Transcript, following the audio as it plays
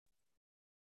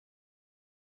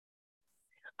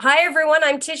Hi, everyone.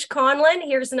 I'm Tish Conlon.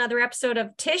 Here's another episode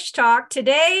of TishTalk.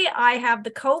 Today, I have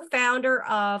the co-founder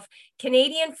of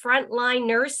Canadian Frontline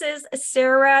Nurses,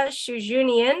 Sarah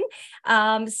Choujounian.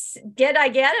 Did I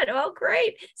get it? Oh,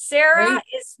 great. Sarah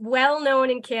is well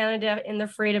known in Canada in the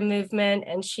freedom movement,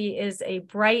 and she is a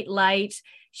bright light.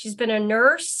 She's been a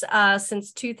nurse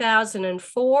since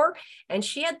 2004, and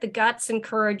she had the guts and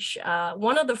courage,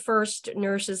 one of the first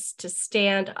nurses to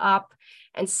stand up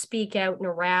and speak out in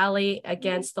a rally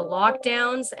against the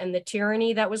lockdowns and the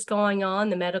tyranny that was going on,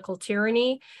 the medical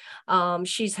tyranny.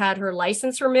 She's had her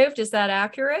license removed. Is that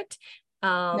accurate?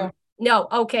 No.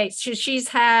 Okay. She's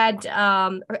had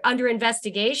under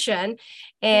investigation,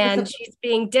 and she's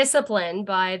being disciplined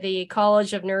by the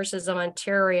College of Nurses of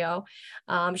Ontario.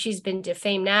 She's been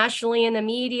defamed nationally in the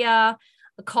media,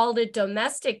 called it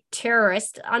domestic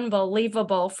terrorist,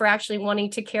 unbelievable, for actually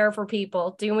wanting to care for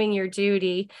people, doing your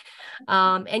duty.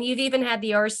 And you've even had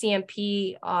the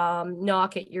RCMP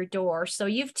knock at your door. So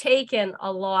you've taken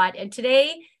a lot. And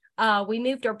today we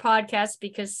moved our podcast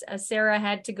because Sarah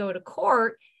had to go to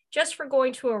court just for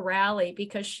going to a rally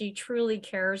because she truly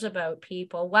cares about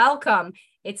people. Welcome.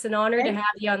 It's an honor to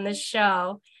have you on this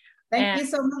show. Thank you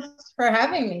so much for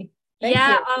having me. Thank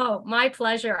you. Oh, my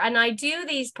pleasure. And I do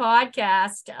these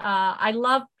podcasts. I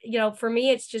love, for me,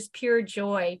 it's just pure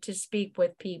joy to speak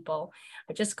with people.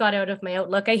 I just got out of my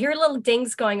Outlook. I hear little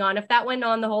dings going on. If that went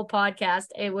on the whole podcast,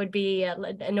 it would be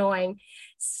annoying.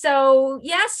 So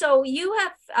you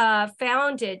have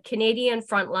founded Canadian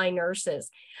Frontline Nurses.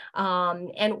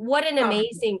 And what an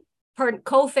amazing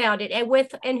co-founded.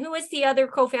 And who is the other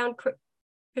co-founder,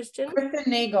 Kristen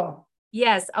Nagel.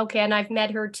 Yes. Okay. And I've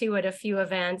met her too at a few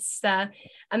events.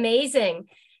 Amazing.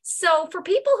 So for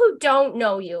people who don't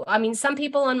know you, I mean, some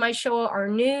people on my show are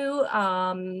new,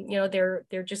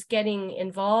 they're just getting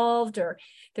involved or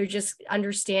they're just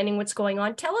understanding what's going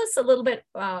on. Tell us a little bit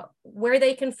where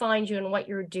they can find you and what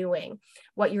you're doing,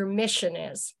 what your mission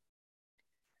is.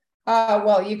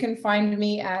 Well, you can find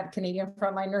me at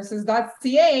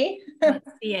CanadianFrontlineNurses.ca, but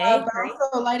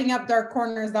also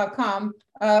lightingupdarkcorners.com.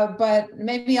 But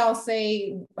maybe I'll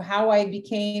say how I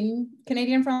became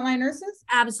Canadian Frontline Nurses.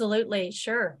 Absolutely,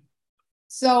 sure.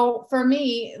 So for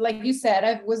me, like you said,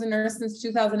 I was a nurse since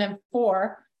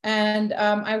 2004, and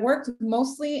I worked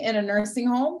mostly in a nursing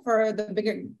home for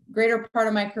the greater part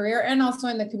of my career, and also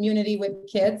in the community with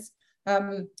kids.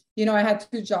 I had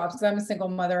two jobs because I'm a single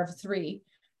mother of three.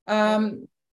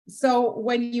 So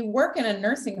when you work in a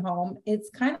nursing home, it's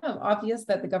kind of obvious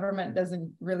that the government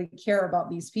doesn't really care about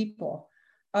these people.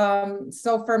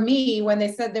 So for me, when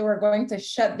they said they were going to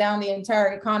shut down the entire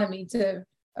economy to,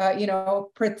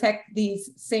 protect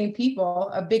these same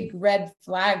people, a big red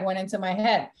flag went into my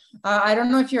head. I don't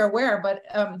know if you're aware, but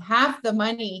half the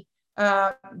money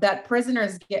that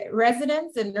prisoners get,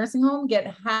 residents in nursing home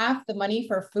get half the money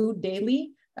for food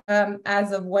daily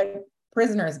as of what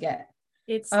prisoners get.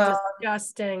 It's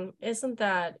disgusting, isn't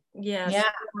that? Yes,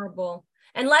 yeah. Horrible.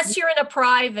 Unless you're in a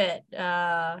private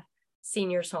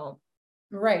seniors home.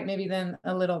 Right, maybe then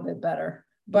a little bit better.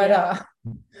 But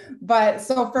but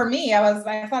so for me,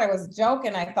 I thought it was a joke,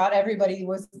 and I thought anybody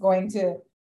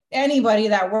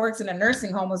that works in a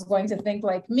nursing home was going to think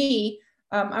like me.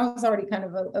 I was already kind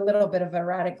of a little bit of a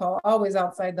radical, always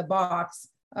outside the box.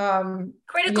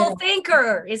 Critical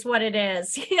thinker is what it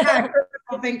is. Yeah,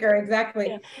 critical thinker, exactly.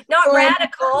 Yeah. Not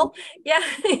radical.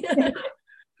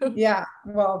 Yeah,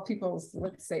 well, people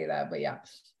would say that, but yeah.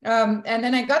 And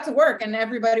then I got to work, and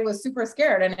everybody was super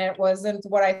scared, and it wasn't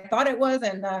what I thought it was.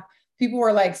 And people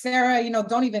were like, Sarah,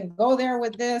 don't even go there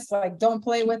with this, like, don't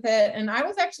play with it. And I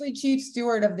was actually chief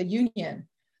steward of the union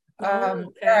where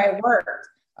I worked.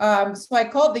 So I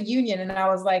called the union, and I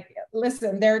was like,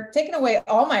 listen, they're taking away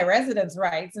all my residents'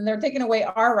 rights, and they're taking away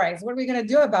our rights. What are we going to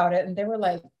do about it? And they were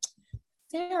like,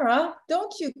 Sarah,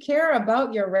 don't you care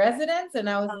about your residents? And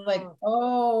I was like,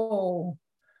 oh,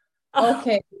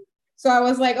 okay. So I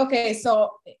was like, okay,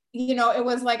 so, it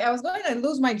was like, I was going to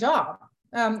lose my job.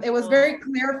 It was very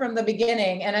clear from the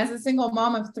beginning. And as a single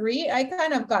mom of three, I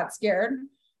kind of got scared.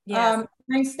 Yes.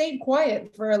 I stayed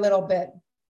quiet for a little bit.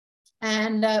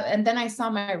 And then I saw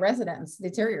my residents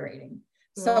deteriorating.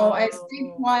 So I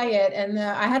stayed quiet, and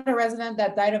I had a resident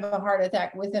that died of a heart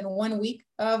attack within 1 week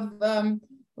of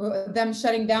them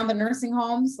shutting down the nursing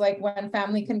homes, like when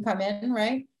family can come in,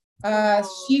 right?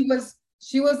 She was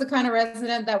the kind of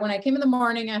resident that when I came in the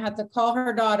morning, I had to call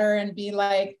her daughter and be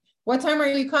like, what time are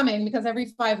you coming? Because every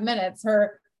 5 minutes,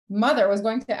 her mother was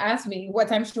going to ask me what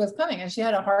time she was coming, and she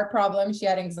had a heart problem. She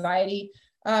had anxiety.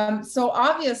 So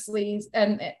obviously,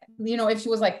 and if she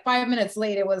was like 5 minutes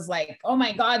late, it was like, oh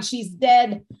my God, she's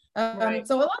dead. Right.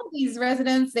 So a lot of these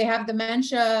residents, they have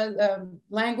dementia,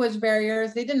 language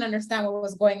barriers. They didn't understand what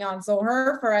was going on. So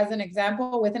for as an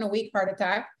example, within a week, heart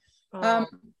attack. Oh,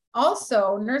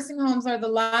 Also, nursing homes are the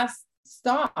last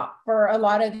stop for a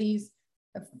lot of these,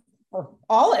 for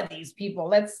all of these people.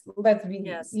 Let's be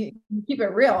yes. keep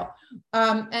it real.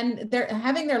 And they're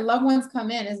having their loved ones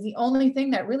come in is the only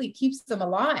thing that really keeps them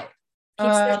alive.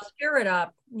 Keeps their spirit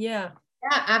up. Yeah.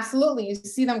 Yeah, absolutely. You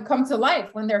see them come to life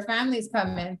when their families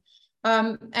come in.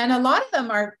 And a lot of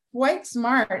them are quite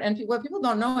smart. And what people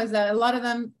don't know is that a lot of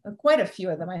them, quite a few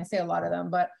of them, I say a lot of them,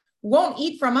 but won't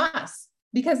eat from us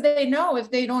because they know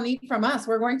if they don't eat from us,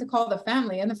 we're going to call the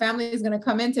family and the family is going to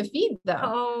come in to feed them.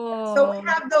 Oh. So we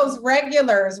have those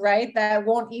regulars, right, that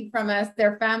won't eat from us.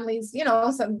 Their families,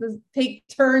 some take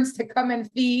turns to come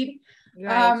and feed.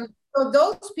 Right. So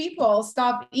those people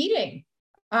stop eating.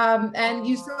 And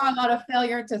you saw a lot of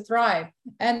failure to thrive.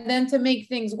 And then to make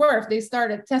things worse, they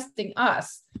started testing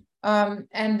us.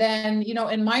 And then,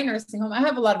 in my nursing home, I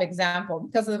have a lot of examples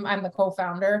because I'm the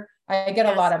co-founder. I get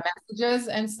a lot of messages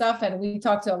and stuff, and we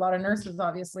talk to a lot of nurses,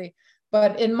 obviously.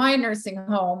 But in my nursing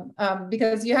home,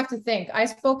 because you have to think, I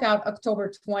spoke out October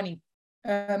 2020.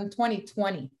 So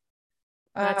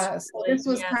this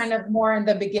was kind of more in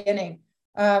the beginning.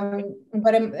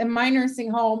 But in my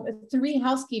nursing home, 3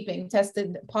 housekeeping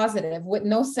tested positive with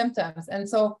no symptoms. And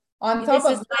so on top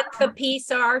of the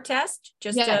PCR test,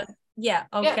 okay. Yeah.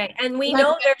 And we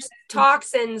know there's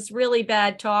toxins, really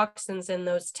bad toxins in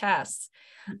those tests.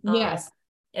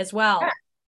 As well.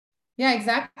 Yeah,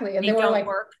 exactly. And they were like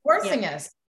forcing us.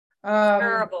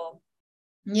 Terrible.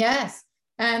 Yes.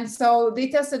 And so they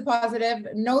tested positive,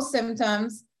 no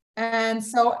symptoms. And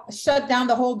so shut down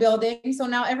the whole building. So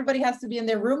now everybody has to be in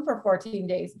their room for 14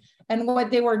 days. And what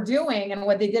they were doing and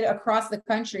what they did across the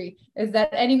country is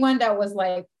that anyone that was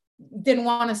like, didn't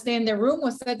want to stay in their room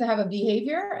was said to have a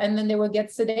behavior, and then they would get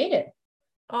sedated.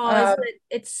 Oh,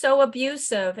 it's so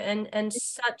abusive and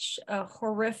such a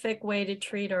horrific way to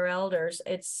treat our elders.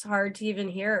 It's hard to even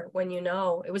hear when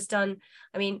it was done.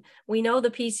 I mean, we know the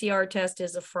PCR test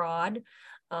is a fraud.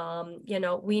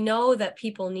 We know that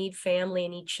people need family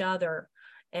and each other,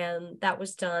 and that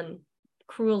was done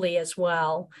cruelly as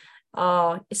well.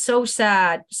 It's so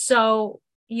sad. So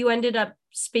you ended up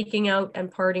speaking out and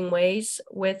parting ways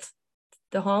with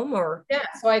the home, or? Yeah,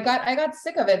 so I got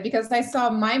sick of it because I saw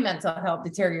my mental health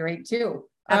deteriorate too.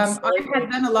 I had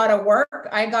done a lot of work.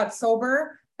 I got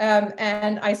sober,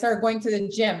 and I started going to the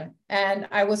gym, and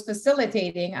I was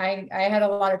facilitating. I had a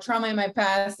lot of trauma in my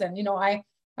past, and I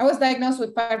was diagnosed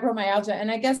with fibromyalgia,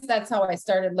 and I guess that's how I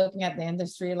started looking at the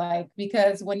industry,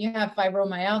 because when you have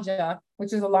fibromyalgia,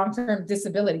 which is a long-term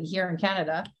disability here in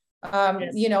Canada,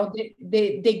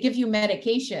 they give you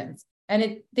medications.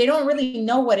 And they don't really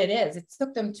know what it is. It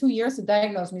took them 2 years to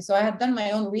diagnose me. So I had done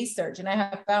my own research, and I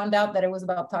have found out that it was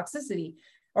about toxicity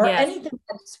or anything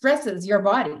that stresses your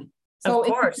body. So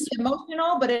it's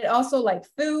emotional, but it also like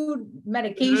food,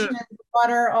 medication,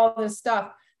 water, all this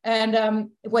stuff. And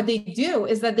what they do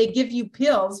is that they give you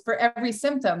pills for every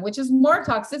symptom, which is more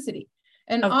toxicity.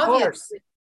 And obviously,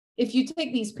 if you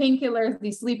take these painkillers,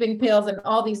 these sleeping pills, and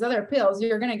all these other pills,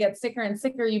 you're going to get sicker and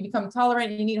sicker. You become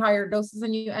tolerant, you need higher doses,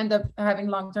 and you end up having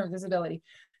long-term disability.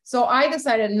 So I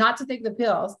decided not to take the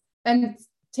pills and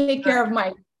take care of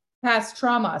my past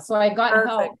trauma. So I got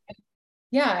help.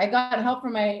 Yeah, I got help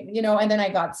from and then I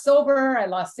got sober. I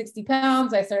lost 60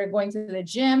 pounds. I started going to the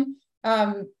gym.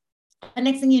 And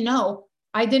next thing you know,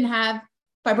 I didn't have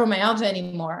fibromyalgia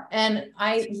anymore. And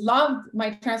I loved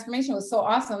my transformation. It was so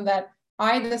awesome that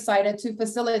I decided to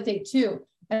facilitate too.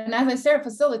 And as I started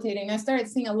facilitating, I started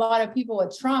seeing a lot of people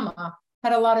with trauma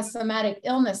had a lot of somatic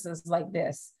illnesses like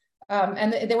this.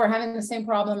 And they were having the same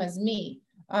problem as me.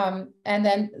 And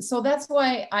then, so that's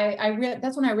why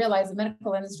that's when I realized the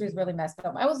medical industry is really messed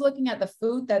up. I was looking at the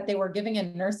food that they were giving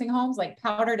in nursing homes, like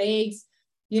powdered eggs,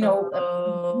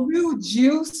 blue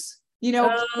juice,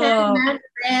 canned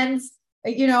mandarins,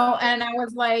 and I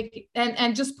was like,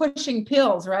 and just pushing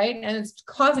pills, right? And it's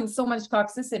causing so much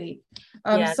toxicity.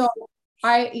 So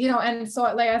and so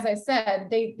like, as I said,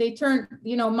 they turned,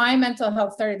 my mental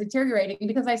health started deteriorating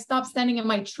because I stopped standing in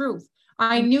my truth.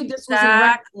 I knew this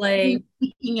was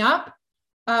speaking up,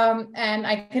 and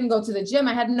I couldn't go to the gym.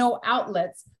 I had no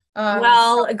outlets.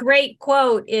 A great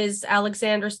quote is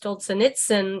Alexander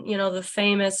Solzhenitsyn, the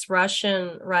famous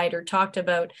Russian writer, talked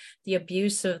about the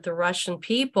abuse of the Russian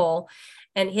people.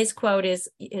 And his quote is,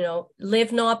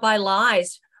 live not by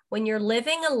lies, when you're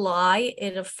living a lie,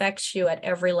 it affects you at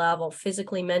every level,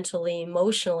 physically, mentally,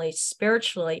 emotionally,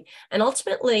 spiritually, and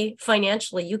ultimately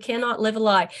financially. You cannot live a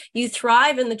lie. You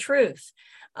thrive in the truth.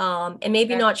 And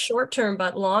maybe not short term,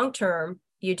 but long term,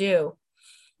 you do.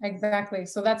 Exactly.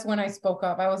 So that's when I spoke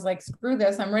up. I was like, screw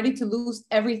this. I'm ready to lose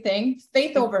everything.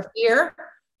 Faith over fear.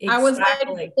 Exactly. I was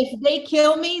like, if they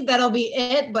kill me, that'll be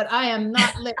it. But I am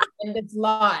not living in this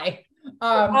lie.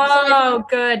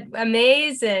 Good.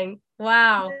 Amazing.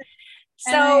 Wow.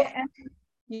 So,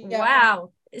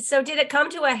 wow. So did it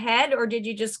come to a head, or did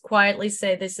you just quietly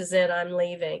say, this is it, I'm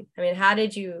leaving? I mean, how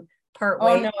did you part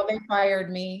ways? Oh, no, they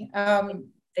fired me.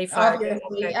 They fired you.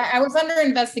 Okay. I was under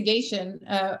investigation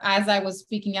as I was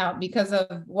speaking out because of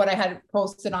what I had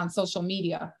posted on social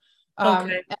media. And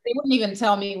they wouldn't even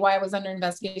tell me why I was under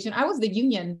investigation. I was the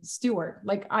union steward.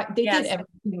 Like they did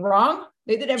everything wrong.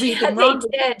 They did everything wrong.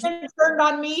 They turned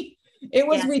on me. It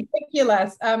was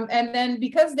ridiculous. And then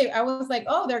because I was like,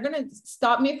 oh, they're going to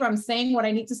stop me from saying what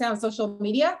I need to say on social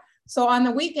media. So on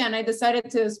the weekend, I decided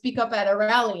to speak up at a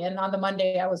rally, and on the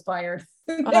Monday, I was fired.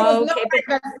 There was no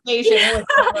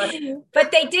investigation.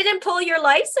 But they didn't pull your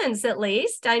license, at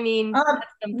least. I mean,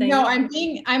 no,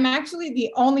 I'm actually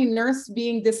the only nurse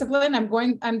being disciplined.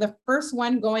 I'm the first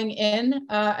one going in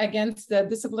against the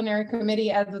disciplinary committee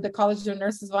at the College of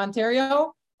Nurses of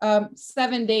Ontario.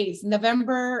 7 days,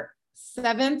 November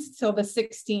 7th till the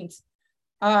 16th.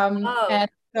 And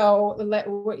so,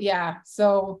 yeah,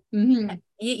 so.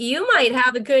 You might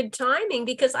have a good timing,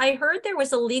 because I heard there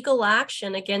was a legal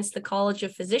action against the College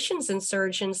of Physicians and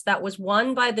Surgeons that was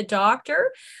won by the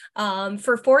doctor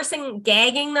for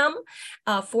gagging them,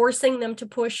 forcing them to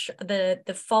push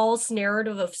the false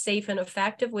narrative of safe and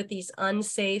effective with these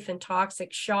unsafe and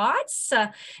toxic shots.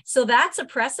 So that's a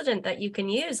precedent that you can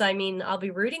use. I mean, I'll be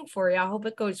rooting for you. I hope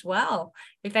it goes well.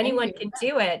 If anyone can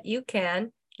do it, you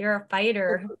can. You're a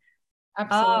fighter.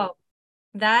 Absolutely. Oh,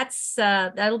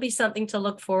 that'll be something to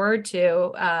look forward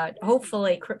to.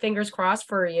 Hopefully, fingers crossed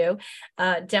for you.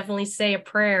 Definitely say a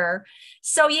prayer.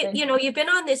 So you've been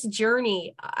on this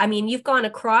journey. I mean, you've gone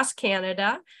across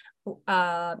Canada.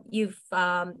 You've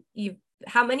how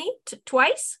many?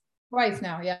 Twice? Twice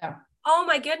now, yeah. Oh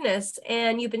my goodness.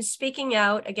 And you've been speaking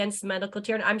out against medical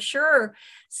tyranny. I'm sure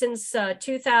since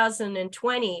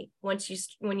 2020,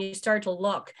 when you start to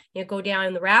look, go down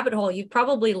in the rabbit hole, you've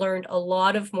probably learned a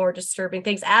lot of more disturbing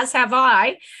things, as have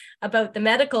I, about the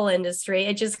medical industry.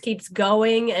 It just keeps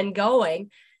going and going.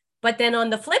 But then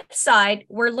on the flip side,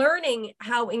 we're learning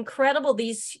how incredible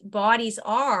these bodies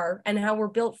are and how we're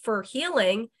built for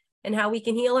healing, and how we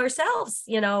can heal ourselves,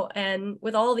 and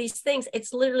with all these things,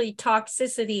 it's literally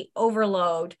toxicity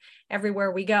overload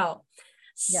everywhere we go.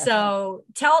 Yes. So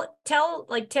tell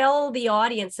the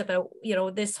audience about,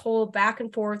 this whole back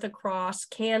and forth across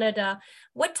Canada,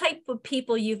 what type of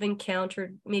people you've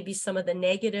encountered, maybe some of the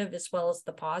negative as well as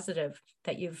the positive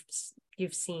that you've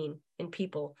seen in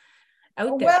people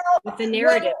out there with the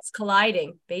narratives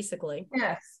colliding, basically.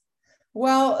 Yes.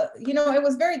 Well, it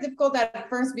was very difficult at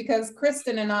first because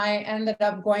Kristen and I ended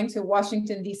up going to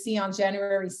Washington, D.C. on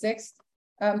January 6th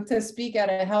to speak at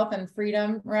a health and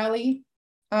freedom rally.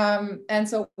 And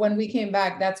so when we came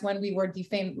back, that's when we were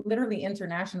defamed literally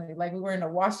internationally. Like we were in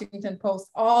a Washington Post,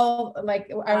 I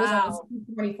was on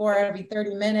 24 every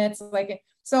 30 minutes.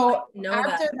 So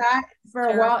after that, for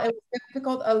a while, it was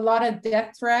difficult. A lot of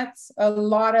death threats, a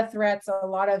lot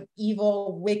of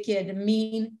evil, wicked,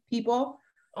 mean people.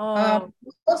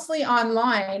 Mostly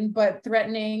online, but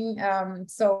threatening.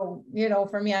 So,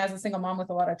 for me as a single mom with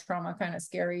a lot of trauma, kind of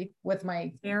scary with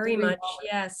my very much.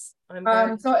 Yes.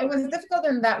 So it was difficult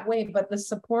in that way, but the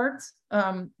support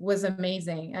was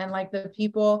amazing. And the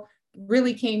people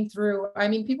really came through. I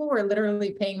mean, people were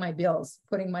literally paying my bills,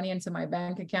 putting money into my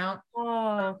bank account.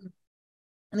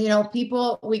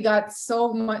 People, we got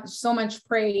so much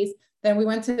praise. Then we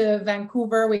went to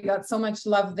Vancouver. We got so much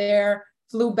love there.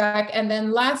 Flew back, and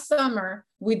then last summer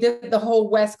we did the whole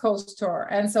West Coast tour,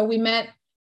 and so we met.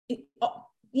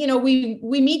 We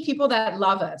meet people that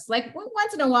love us. Like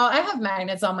once in a while, I have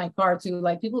magnets on my car too.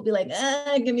 Like people be like,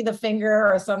 "Give me the finger"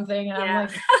 or something, and I'm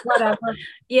like, "Whatever."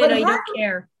 You don't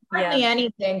care. Hardly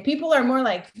anything. People are more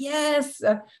like, "Yes,"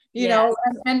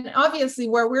 and obviously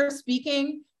where we're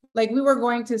speaking, we were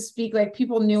going to speak,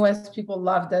 people knew us, people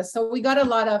loved us, so we got a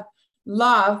lot of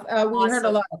love. We heard a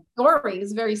lot of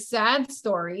stories, very sad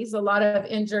stories, a lot of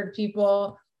injured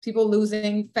people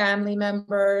losing family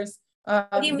members.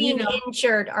 What do you mean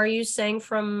injured? Are you saying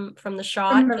from the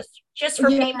shot? Just for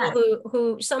people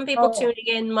who some people tuning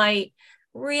in might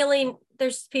really,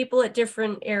 there's people at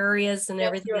different areas and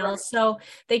everything Right. else. So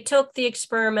they took the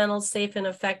experimental, safe and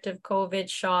effective COVID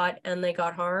shot and they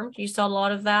got harmed. You saw a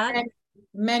lot of that? And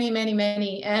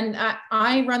many. And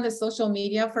I run the social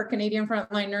media for Canadian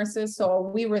Frontline Nurses. So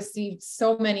we received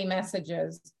so many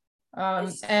messages.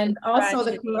 And also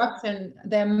the corruption,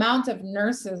 the amount of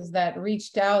nurses that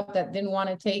reached out that didn't want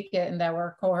to take it and that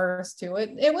were coerced to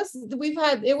it.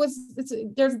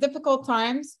 There's difficult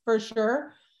times for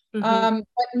sure. But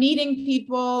meeting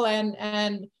people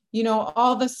and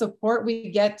all the support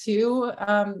we get to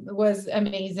was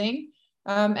amazing.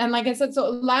 And like I said, so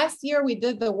last year we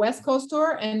did the West Coast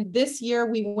tour, and this year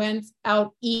we went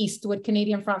out east with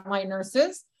Canadian Frontline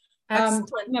Nurses.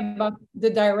 Talking about the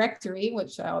directory,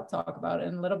 which I'll talk about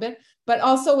in a little bit, but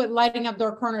also with Lighting Up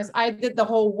Door Corners. I did the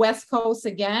whole West Coast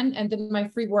again and did my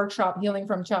free workshop, Healing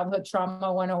from Childhood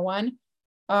Trauma 101,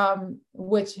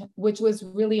 which was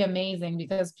really amazing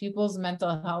because people's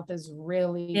mental health is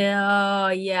really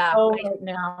right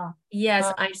now.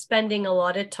 Yes, I'm spending a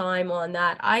lot of time on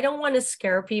that. I don't want to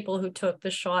scare people who took the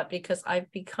shot because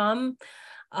I've become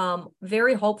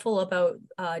very hopeful about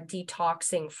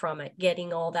detoxing from it,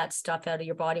 getting all that stuff out of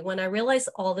your body. When I realize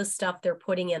all the stuff they're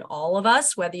putting in all of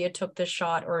us, whether you took the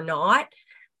shot or not,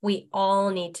 we all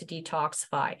need to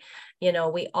detoxify.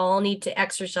 We all need to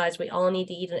exercise. We all need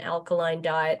to eat an alkaline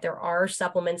diet. There are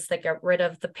supplements that get rid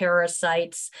of the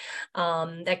parasites,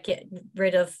 that get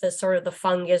rid of the sort of the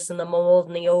fungus and the mold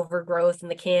and the overgrowth and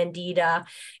the candida.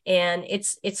 And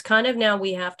it's kind of now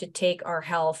we have to take our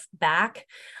health back,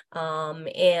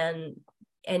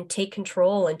 and take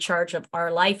control and charge of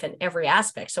our life in every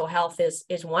aspect. So health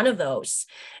is one of those.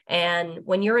 And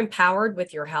when you're empowered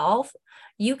with your health,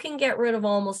 you can get rid of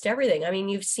almost everything. I mean,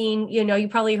 you've seen, you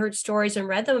probably heard stories and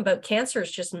read them about cancers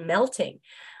just melting.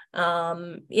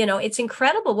 It's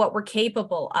incredible what we're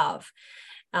capable of.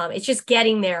 It's just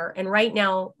getting there. And right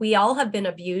now, we all have been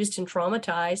abused and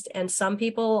traumatized. And some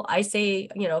people, I say,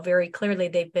 very clearly,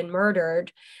 they've been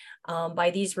murdered by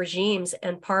these regimes.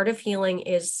 And part of healing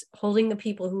is holding the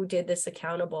people who did this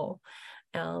accountable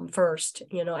first.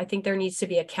 I think there needs to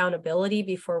be accountability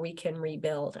before we can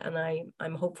rebuild. And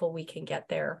I'm hopeful we can get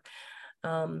there.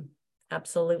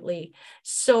 Absolutely.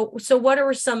 So what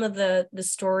are some of the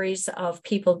stories of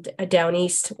people down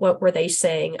east? What were they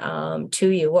saying to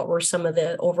you? What were some of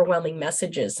the overwhelming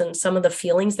messages and some of the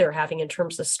feelings they're having in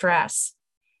terms of stress?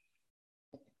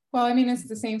 Well, I mean, it's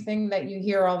the same thing that you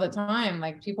hear all the time,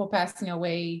 like people passing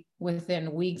away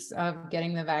within weeks of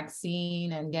getting the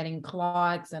vaccine and getting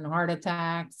clots and heart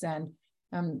attacks and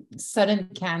sudden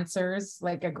cancers,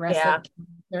 like aggressive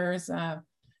cancers.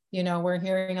 We're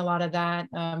hearing a lot of that.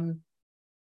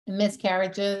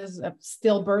 Miscarriages,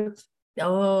 stillbirth.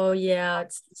 Oh yeah,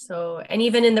 it's so, and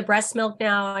even in the breast milk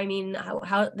now, I mean,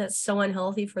 how that's so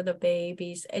unhealthy for the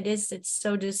babies. It's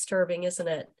so disturbing, isn't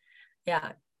it?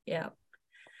 Yeah.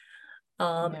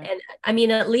 And I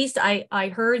mean, at least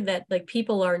I heard that like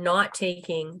people are not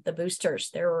taking the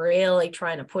boosters. They're really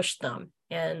trying to push them.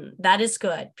 And that is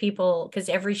good. People, because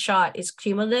every shot is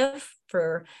cumulative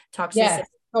for toxicity. Yes.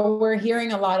 So we're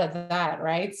hearing a lot of that,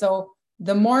 right? So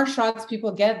the more shots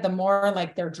people get, the more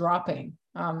like they're dropping.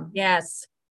 Yes.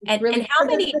 And how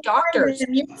many doctors? The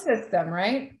immune system,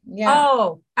 right? Yeah.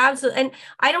 Oh, absolutely. And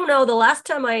I don't know, the last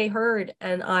time I heard,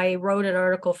 and I wrote an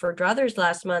article for Druthers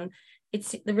last month,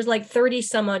 there was like 30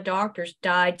 some odd doctors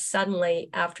died suddenly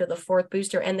after the fourth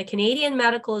booster. And the Canadian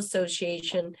Medical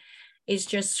Association is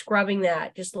just scrubbing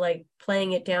that, just like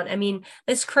playing it down. I mean,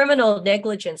 that's criminal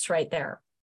negligence right there.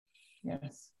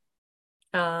 Yes.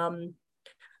 I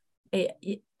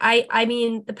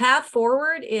mean, the path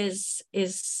forward is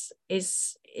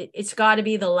it's got to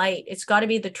be the light. It's got to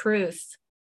be the truth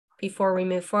before we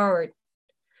move forward.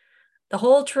 The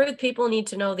whole truth. People need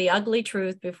to know the ugly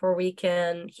truth before we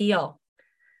can heal.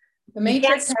 The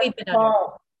matrix has to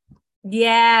fall.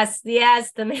 Yes, the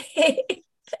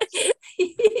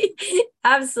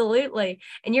absolutely.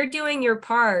 And you're doing your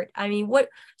part. I mean,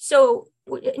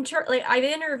 I've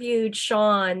interviewed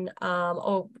Sean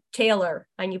Taylor,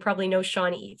 and you probably know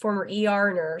Sean, former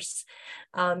ER nurse.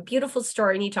 Beautiful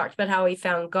story. And he talked about how he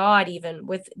found God, even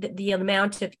with the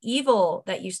amount of evil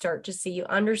that you start to see. You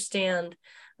understand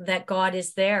that God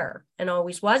is there and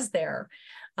always was there.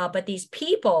 But these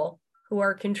people who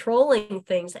are controlling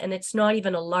things, and it's not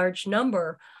even a large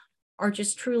number, are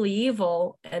just truly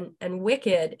evil and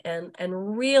wicked and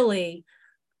really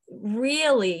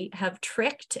have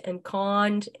tricked and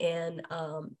conned and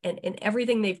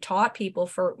everything they've taught people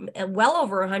for well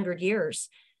over 100 years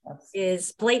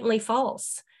is blatantly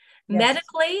false. Yes.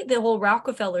 Medically, the whole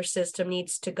Rockefeller system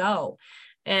needs to go.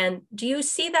 And do you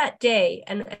see that day?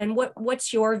 And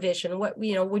what's your vision? What,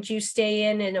 would you stay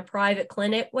in a private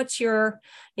clinic? What's your,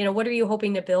 what are you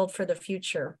hoping to build for the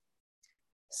future?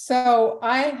 So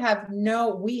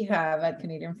we have at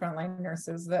Canadian Frontline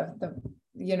Nurses, the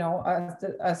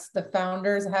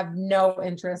founders have no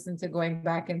interest into going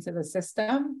back into the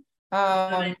system.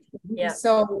 Yeah.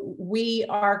 So we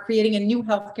are creating a new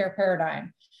healthcare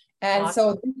paradigm. And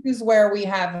Awesome. so this is where we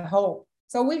have hope.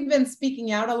 So we've been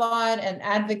speaking out a lot and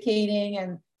advocating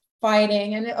and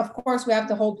fighting. And of course, we have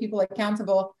to hold people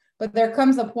accountable. But there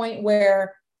comes a point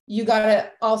where you got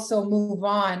to also move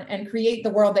on and create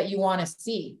the world that you want to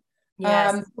see.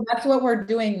 Yes. So that's what we're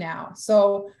doing now.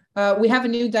 So we have a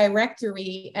new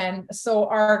directory. And so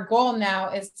our goal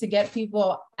now is to get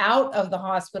people out of the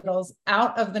hospitals,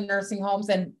 out of the nursing homes,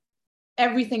 and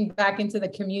everything back into the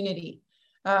community,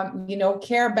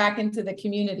 care back into the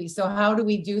community. So how do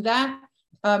we do that?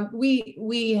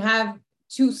 We have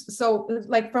so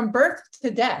like from birth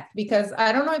to death, because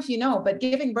I don't know if you know, but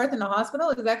giving birth in a hospital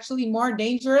is actually more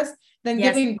dangerous than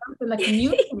giving birth in the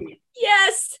community.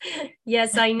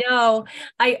 Yes, I know.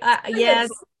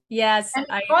 Yes. And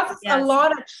it causes a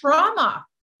lot of trauma.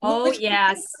 Oh,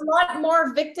 yes. A lot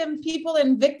more victim people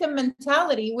and victim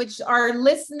mentality, which are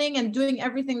listening and doing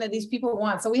everything that these people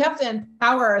want. So we have to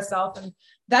empower ourselves, and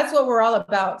that's what we're all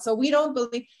about. So we don't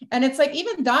believe, and it's like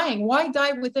even dying, why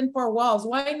die within four walls?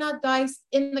 Why not die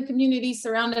in the community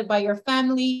surrounded by your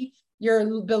family,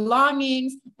 your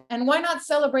belongings? And why not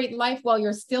celebrate life while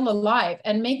you're still alive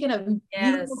and make it a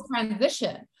beautiful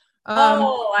transition?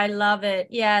 I love it.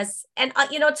 Yes. And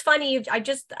it's funny. I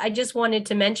just wanted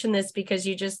to mention this because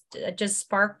you just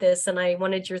sparked this, and I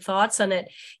wanted your thoughts on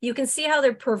it. You can see how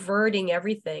they're perverting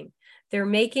everything. They're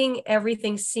making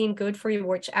everything seem good for you,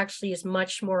 which actually is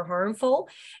much more harmful.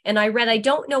 And I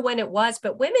don't know when it was,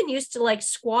 but women used to like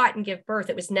squat and give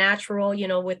birth. It was natural,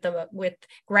 with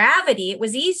gravity, it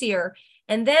was easier.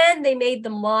 And then they made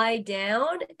them lie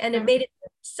down, and it made it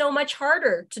so much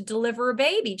harder to deliver a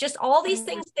baby. Just all these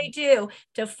things they do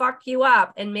to fuck you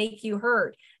up and make you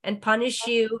hurt and punish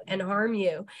you and harm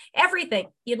you. Everything.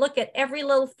 You look at every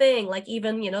little thing, like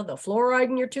even, the fluoride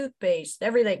in your toothpaste,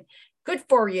 everything. Good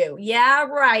for you. Yeah,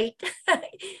 right.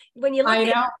 When you look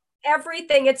at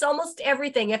everything, it's almost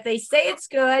everything. If they say it's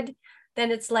good,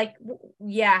 then it's like,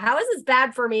 yeah, how is this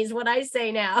bad for me is what I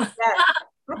say now. Yes,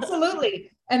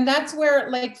 absolutely. And that's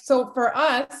where, so for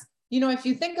us, if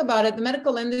you think about it, the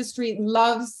medical industry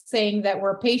loves saying that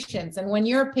we're patients. And when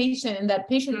you're a patient in that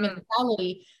patient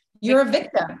mentality, you're a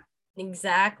victim.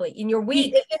 Exactly. And you're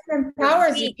weak. It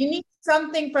empowers you. You need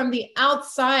something from the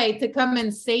outside to come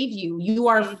and save you. You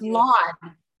are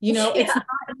flawed. It's not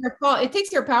your fault. It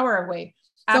takes your power away.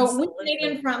 Absolutely. So we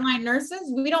Canadian Frontline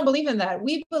Nurses, we don't believe in that.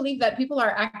 We believe that people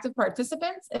are active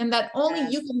participants and that only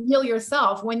you can heal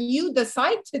yourself when you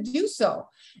decide to do so.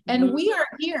 And we are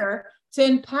here to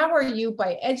empower you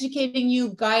by educating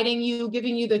you, guiding you,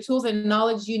 giving you the tools and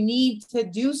knowledge you need to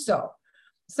do so.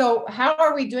 So how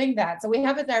are we doing that? So we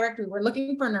have a directory. We're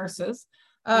looking for nurses.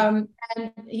 And,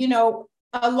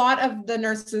 a lot of the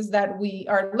nurses that we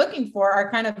are looking for are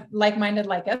kind of like-minded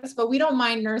like us, but we don't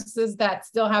mind nurses that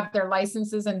still have their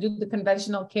licenses and do the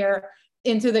conventional care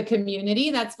into the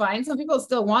community. That's fine. Some people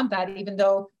still want that, even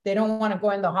though they don't want to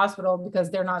go in the hospital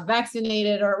because they're not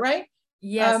vaccinated or right.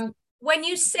 Yes. When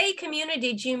you say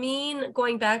community, do you mean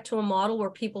going back to a model where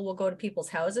people will go to people's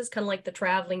houses, kind of like the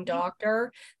traveling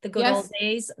doctor, the good old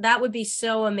days? That would be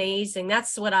so amazing.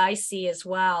 That's what I see as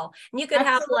well. And you could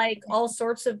have like all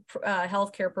sorts of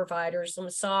healthcare providers, a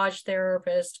massage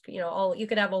therapist, you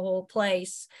could have a whole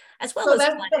place as well as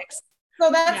clinics. So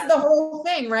that's the whole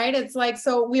thing, right? It's like,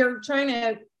 so we're trying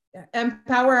to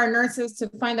empower our nurses to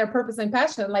find their purpose and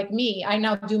passion. Like me, I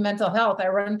now do mental health. I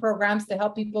run programs to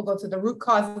help people go to the root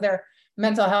cause of their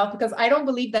mental health, because I don't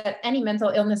believe that any mental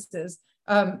illnesses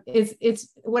it's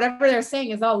whatever they're saying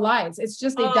is all lies. It's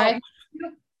just they diagnose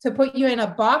you to put you in a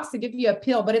box, to give you a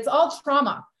pill, but it's all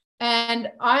trauma. And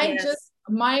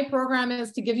my program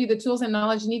is to give you the tools and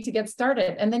knowledge you need to get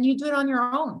started, and then you do it on your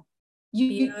own.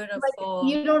 You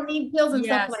don't need pills and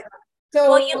stuff like that.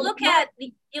 So you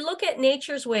look at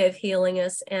nature's way of healing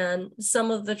us, and some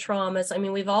of the traumas. I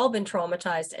mean, we've all been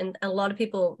traumatized, and a lot of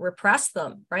people repress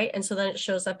them, right? And so then it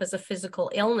shows up as a physical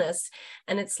illness.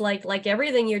 And it's like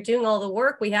everything, you're doing all the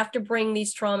work. We have to bring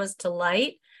these traumas to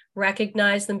light,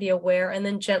 recognize them, be aware, and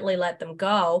then gently let them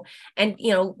go. And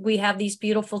we have these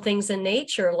beautiful things in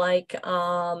nature, like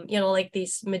like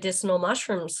these medicinal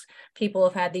mushrooms. People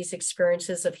have had these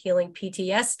experiences of healing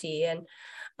PTSD, and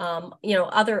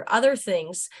other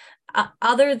things.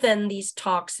 Other than these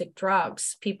toxic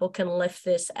drugs, people can lift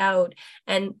this out.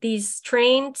 And these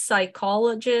trained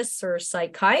psychologists or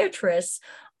psychiatrists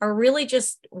are really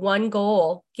just one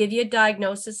goal: give you a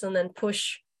diagnosis and then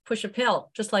push a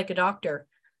pill, just like a doctor.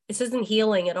 This isn't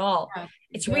healing at all. Yeah,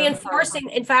 it's reinforcing.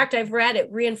 In fact, I've read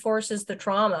it reinforces the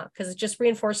trauma, because it just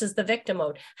reinforces the victim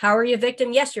mode. How are you a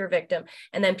victim? Yes, you're a victim.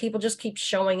 And then people just keep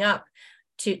showing up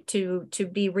to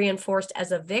be reinforced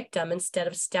as a victim instead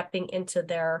of stepping into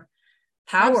their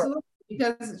power. Absolutely.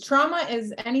 Because trauma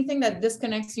is anything that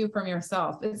disconnects you from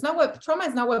yourself. Trauma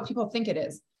is not what people think it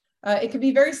is. It could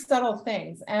be very subtle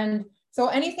things. And so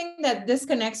anything that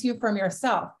disconnects you from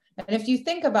yourself, and if you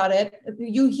think about it,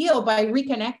 you heal by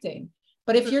reconnecting.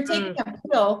 But if you're taking a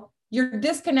pill, you're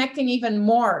disconnecting even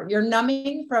more. You're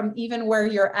numbing from even where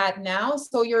you're at now.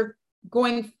 So you're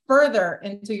going further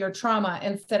into your trauma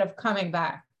instead of coming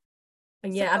back.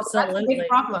 Yeah, so absolutely. That's a big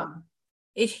problem.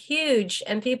 It's huge.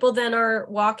 And people then are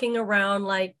walking around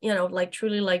like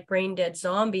truly like brain dead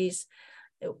zombies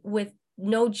with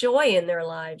no joy in their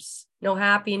lives, no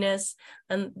happiness.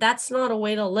 And that's not a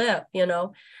way to live,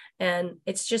 and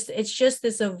it's just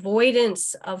this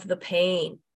avoidance of the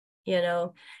pain,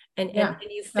 and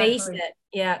you face it.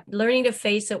 Yeah. Learning to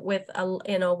face it with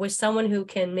with someone who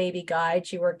can maybe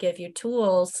guide you or give you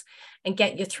tools and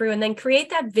get you through, and then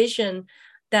create that vision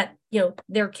that,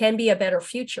 there can be a better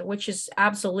future, which is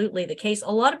absolutely the case.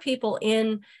 A lot of people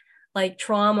in like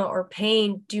trauma or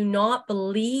pain do not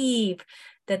believe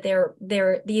that they're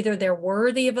either they're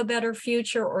worthy of a better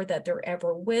future or that there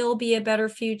ever will be a better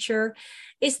future.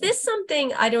 Is this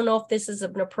something, I don't know if this is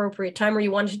an appropriate time, or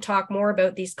you wanted to talk more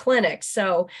about these clinics?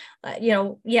 So, because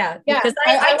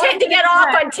I tend to get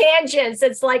off on tangents.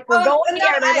 It's like we're going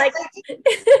here. And I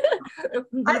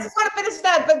just want to finish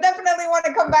that, but definitely want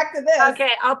to come back to this.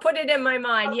 Okay, I'll put it in my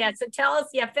mind. Yeah. So tell us,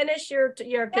 finish your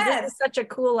because this is such a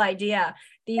cool idea.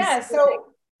 So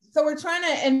we're trying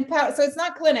to empower. So it's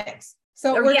not clinics.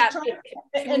 So we're trying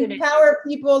to empower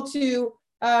people to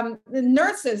the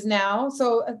nurses now.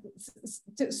 So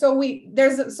we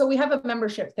have a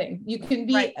membership thing. You can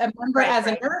be a member as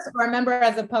a nurse or a member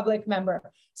as a public member.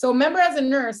 So member as a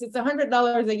nurse, it's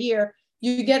 $100 a year.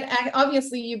 You get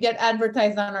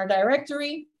advertised on our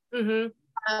directory. Mm-hmm.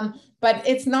 But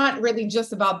it's not really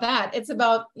just about that. It's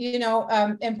about,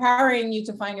 empowering you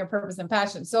to find your purpose and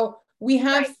passion. So we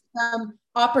have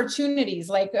opportunities,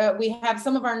 like we have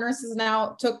some of our nurses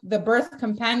now took the birth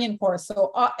companion course.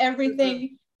 So everything.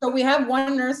 Mm-hmm. So we have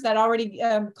one nurse that already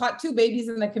caught 2 babies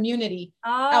in the community.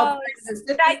 Oh,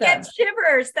 I get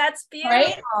shivers. That's beautiful.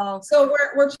 Right? So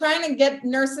we're trying to get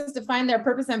nurses to find their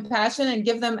purpose and passion and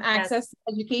give them access to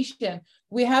education.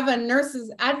 We have a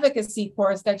nurses advocacy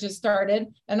course that just started,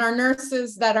 and our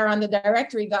nurses that are on the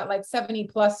directory got like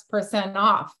 70+%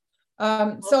 off.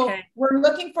 So we're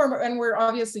looking for, and we're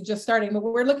obviously just starting, but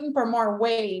we're looking for more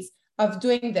ways of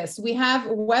doing this. We have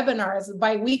webinars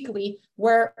bi-weekly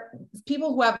where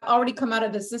people who have already come out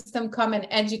of the system come and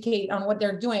educate on what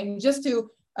they're doing, just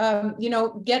to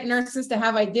get nurses to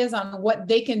have ideas on what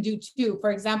they can do too.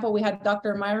 For example, we had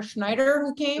Dr. Meyer Schneider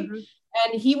who came, mm-hmm.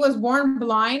 and he was born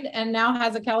blind and now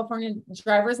has a California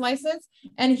driver's license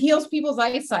and heals people's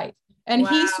eyesight. And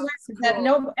he swears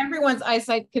that everyone's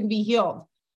eyesight can be healed.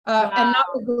 And not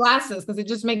with glasses, because it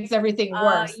just makes everything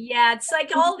worse. It's like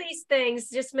all these things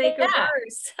just make it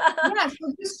worse.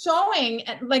 So just showing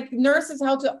like nurses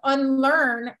how to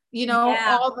unlearn,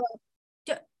 all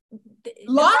the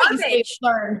lies they've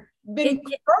learned, been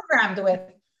programmed with.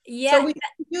 Yeah. So we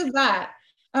do that.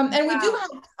 And we do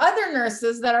have other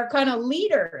nurses that are kind of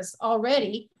leaders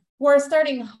already who are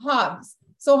starting hubs.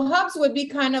 So hubs would be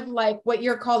kind of like what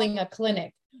you're calling a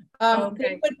clinic.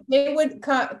 They would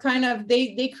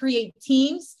they create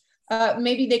teams.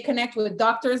 Maybe they connect with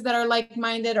doctors that are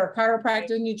like-minded, or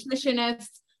chiropractors,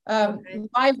 nutritionists,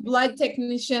 live blood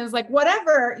technicians, like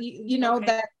whatever,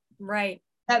 that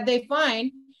they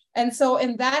find. And so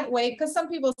in that way, because some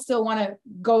people still want to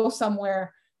go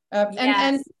somewhere,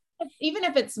 and even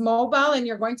if it's mobile and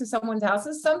you're going to someone's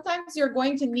houses, sometimes you're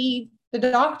going to need the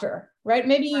doctor, right?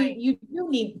 Maybe you do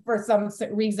need, for some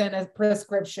reason, a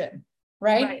prescription.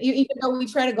 Right? Even though we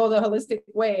try to go the holistic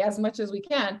way as much as we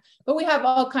can, but we have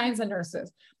all kinds of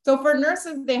nurses. So for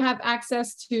nurses, they have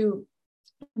access to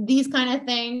these kind of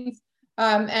things.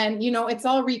 And, it's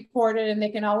all recorded and they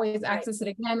can always access it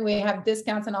again. We have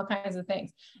discounts and all kinds of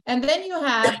things. And then you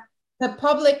have the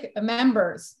public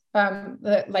members,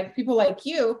 like people like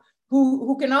you,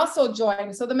 who can also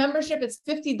join. So the membership is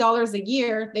 $50 a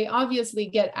year. They obviously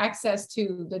get access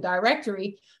to the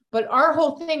directory, but our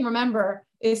whole thing, remember,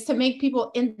 is to make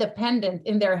people independent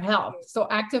in their health. So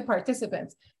active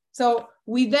participants. So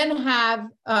we then have,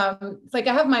 like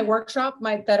I have my workshop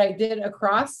that I did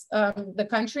across the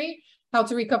country, how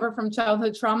to recover from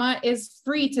childhood trauma, is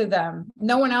free to them.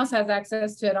 No one else has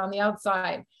access to it on the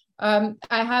outside.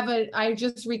 I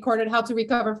just recorded how to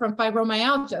recover from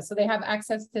fibromyalgia, so they have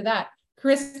access to that.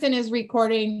 Kristen is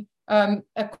recording a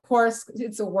course,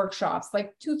 it's a workshops,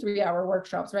 like 2-3 hour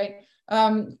workshops, right?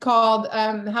 Called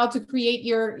how to create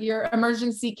your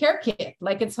emergency care kit,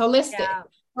 like it's holistic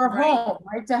for home,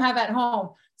 right? To have at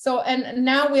home. So, and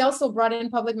now we also brought in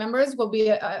public members will be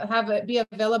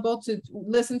available to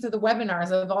listen to the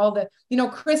webinars of all the,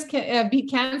 Chris Beat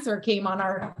Cancer came on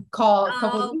our call a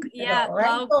couple of weeks ago,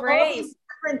 right? So great. all these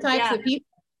different types of people.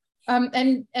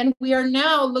 And we are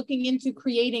now looking into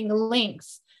creating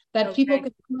links that people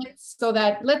can click, so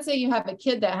that, let's say you have a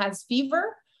kid that has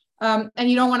fever, and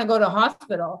you don't want to go to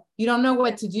hospital, you don't know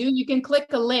what to do, you can click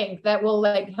a link that will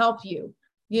like help you.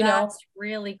 That's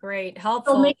really great.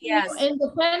 Helpful. So make you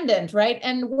independent, right?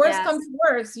 And worst comes to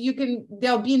worst,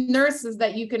 there'll be nurses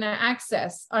that you can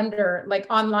access under like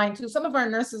online too. Some of our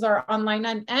nurses are online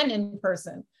and in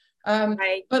person. But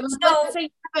let's say you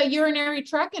have a urinary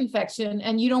tract infection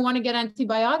and you don't want to get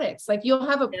antibiotics, like you'll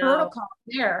have a protocol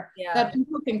there that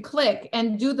people can click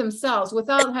and do themselves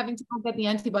without having to get the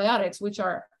antibiotics, which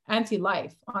are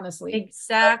anti-life, honestly.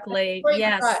 Exactly.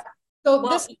 Yes. So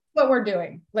this is what we're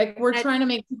doing. Like we're trying to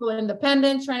make people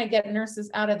independent, trying to get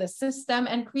nurses out of the system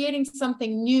and creating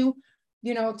something new,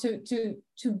 and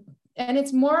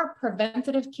it's more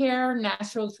preventative care,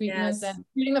 natural treatments, and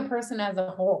treating the person as a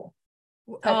whole.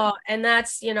 And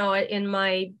that's, in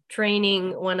my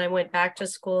training when I went back to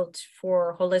school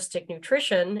for holistic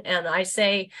nutrition, and I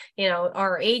say,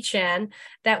 RHN,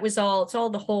 it's all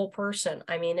the whole person.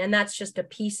 I mean, and that's just a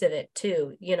piece of it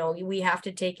too. We have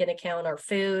to take into account our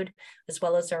food as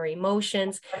well as our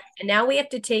emotions. And now we have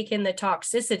to take in the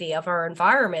toxicity of our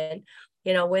environment,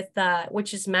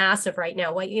 which is massive right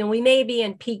now. We may be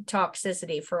in peak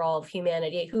toxicity for all of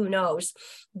humanity, who knows,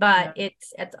 but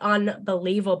it's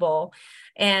unbelievable.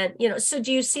 And, so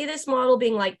do you see this model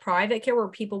being like private care where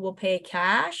people will pay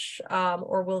cash,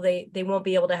 or will they won't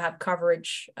be able to have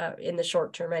coverage in the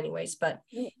short term anyways, but.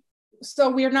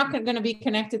 So we're not going to be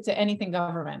connected to anything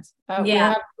government.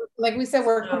 Like we said,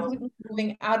 we're completely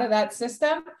moving out of that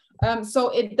system. So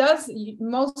it does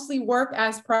mostly work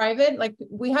as private. Like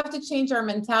we have to change our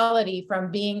mentality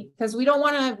from because we don't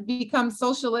want to become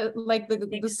social, like the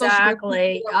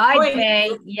exactly. I'd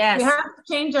pay. Yes. We have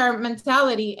to change our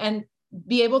mentality and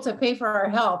be able to pay for our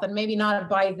health and maybe not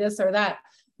buy this or that.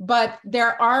 But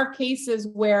there are cases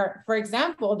where, for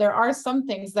example, there are some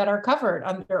things that are covered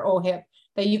under OHIP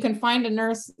that you can find a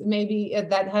nurse maybe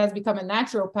that has become a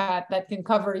naturopath that can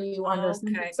cover you under.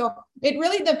 So it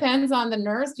really depends on the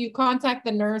nurse. You contact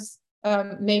the nurse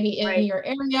maybe in your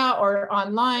area or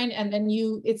online, and then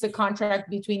it's a contract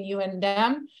between you and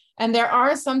them. And there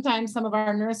are sometimes some of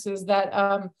our nurses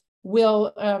that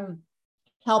will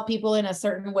help people in a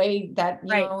certain way that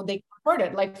they can afford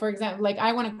it. Like for example, like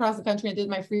I went across the country and did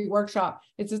my free workshop.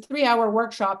 It's a 3-hour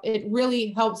workshop. It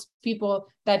really helps people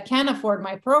that can afford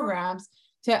my programs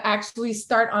to actually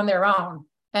start on their own.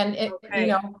 And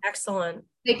excellent.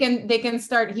 They can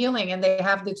start healing, and they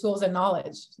have the tools and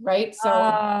knowledge, right?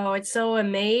 So it's so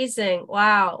amazing.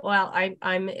 Wow. Well,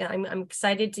 I'm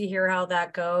excited to hear how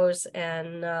that goes,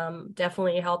 and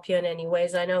definitely help you in any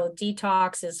ways. I know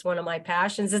detox is one of my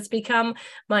passions. It's become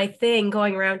my thing,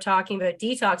 going around talking about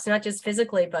detox, not just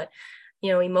physically, but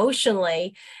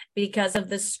emotionally, because of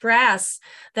the stress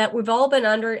that we've all been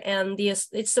under. And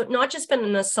it's not just been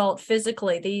an assault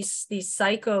physically. These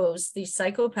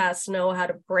psychopaths know how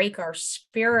to break our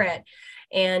spirit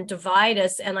and divide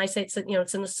us. And I say it's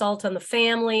an assault on the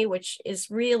family, which is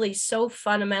really so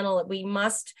fundamental.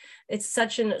 It's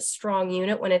such a strong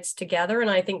unit when it's together.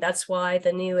 And I think that's why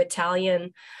the new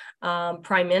Italian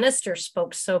Prime Minister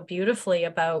spoke so beautifully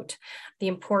about the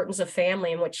importance of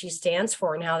family and what she stands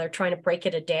for, and how they're trying to break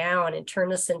it down and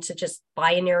turn us into just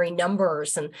binary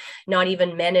numbers and not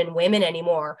even men and women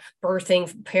anymore,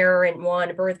 birthing parent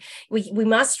one birth. We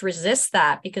must resist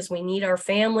that, because we need our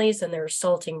families, and they're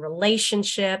assaulting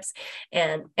relationships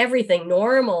and everything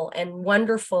normal and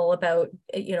wonderful about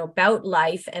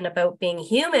life and about being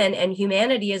human and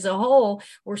humanity as a whole.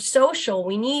 We're social,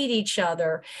 we need each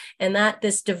other, and that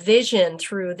this division division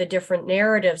through the different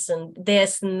narratives and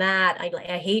this and that.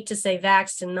 I hate to say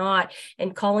vaxxed and not,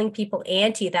 and calling people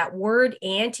anti. That word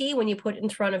anti, when you put it in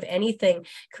front of anything,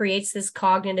 creates this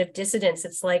cognitive dissonance.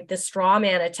 It's like the straw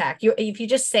man attack. If you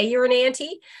just say you're an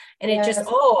anti, and it just,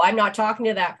 oh, I'm not talking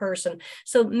to that person.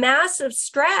 So massive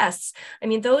stress. I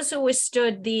mean, those who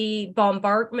withstood the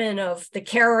bombardment of the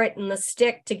carrot and the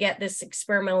stick to get this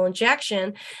experimental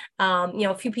injection,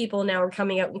 a few people now are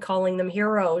coming out and calling them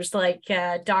heroes, like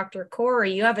Dr.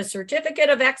 Corey. You have a certificate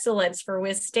of excellence for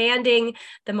withstanding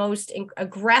the most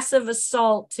aggressive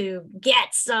assault to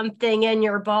get something in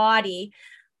your body.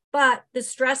 But the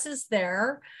stress is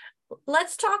there.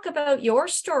 Let's talk about your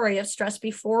story of stress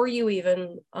before you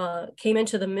even came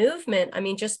into the movement. I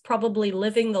mean, just probably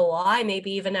living the lie,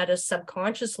 maybe even at a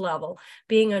subconscious level,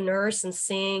 being a nurse and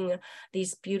seeing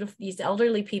these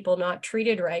elderly people not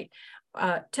treated right.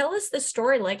 Tell us the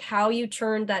story, like how you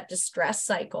turned that distress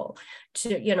cycle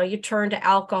to, you turned to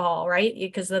alcohol, right?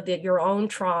 Because of your own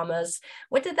traumas.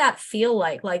 What did that feel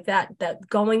like that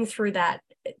going through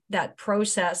that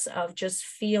process of just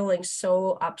feeling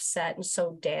so upset and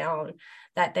so down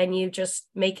that then you just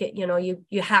make it,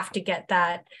 you have to get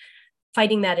that,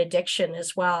 fighting that addiction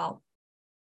as well?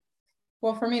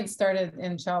 Well, for me, it started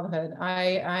in childhood.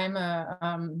 I'm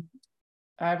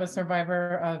a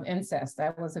survivor of incest.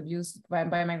 I was abused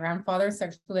by my grandfather,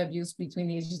 sexually abused between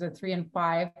the ages of 3 and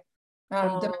 5.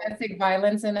 Domestic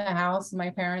violence in the house. My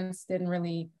parents didn't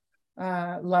really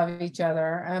love each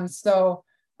other.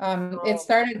 It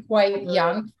started quite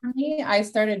young for me. I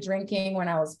started drinking when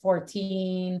I was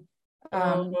 14,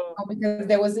 because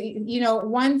there was,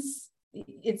 once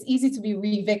it's easy to be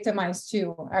re-victimized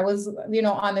too. I was,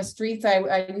 on the streets,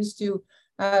 I used to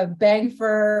beg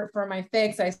for my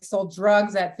fix. I sold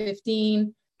drugs at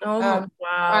 15. Wow.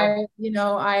 I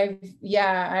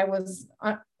was,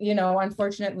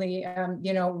 unfortunately,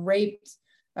 raped.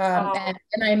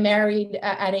 And I married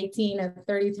at 18, a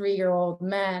 33-year-old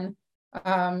man.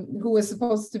 Who was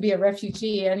supposed to be a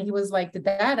refugee, and he was like the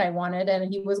dad I wanted, and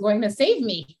he was going to save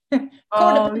me.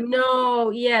 Oh no,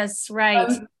 yes, right.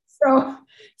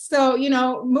 So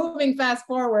moving fast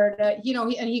forward,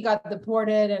 he got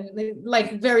deported, and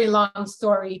like very long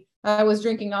story. I was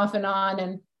drinking off and on,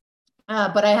 and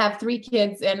but I have 3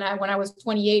 kids, and when I was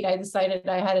 28, I decided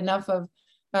I had enough of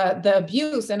the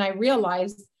abuse, and I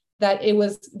realized that it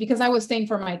was because I was staying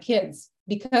for my kids.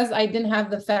 Because I didn't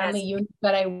have the family unit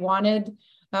that I wanted,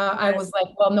 I was like,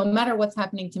 well, no matter what's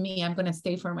happening to me, I'm going to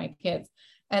stay for my kids.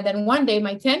 And then one day,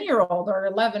 my 10-year-old, or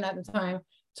 11 at the time,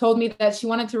 told me that she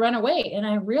wanted to run away. And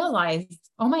I realized,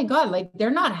 oh my God, like they're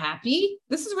not happy.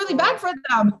 This is really bad for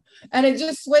them. And it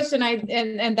just switched,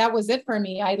 and that was it for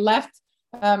me. I left.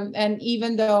 And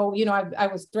even though, I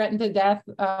was threatened to death,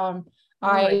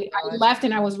 I left,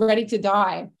 and I was ready to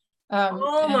die.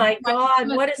 Oh my God,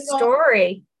 what a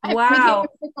story. I wow. became a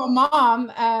single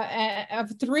mom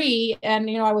of 3, and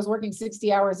I was working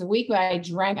 60 hours a week. I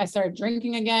started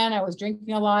drinking again. I was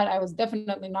drinking a lot. I was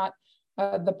definitely not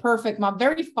the perfect mom,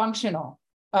 very functional,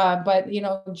 but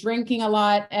drinking a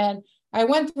lot. And I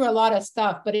went through a lot of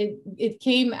stuff, but it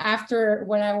came after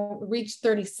when I reached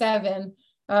 37,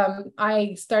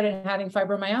 I started having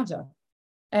fibromyalgia.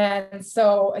 And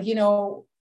so,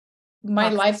 my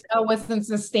lifestyle wasn't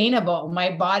sustainable.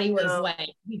 My body was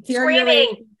like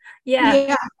deteriorating. Yeah.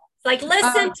 It's like,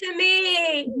 listen to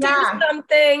me, do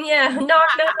something. Yeah.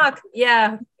 Knock.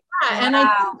 Yeah. And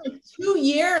I took 2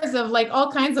 years of like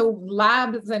all kinds of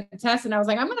labs and tests. And I was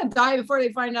like, I'm going to die before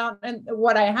they find out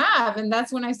what I have. And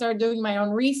that's when I started doing my own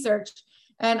research.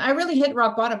 And I really hit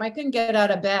rock bottom. I couldn't get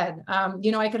out of bed.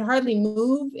 I could hardly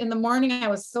move in the morning. I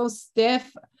was so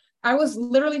stiff. I was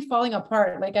literally falling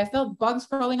apart. Like I felt bugs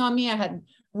crawling on me. I had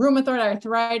rheumatoid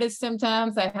arthritis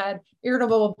symptoms. I had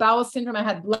irritable bowel syndrome. I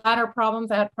had bladder problems.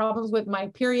 I had problems with my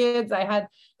periods. I had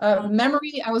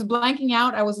memory. I was blanking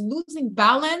out. I was losing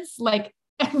balance. Like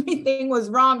everything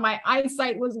was wrong. My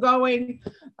eyesight was going.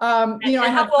 I had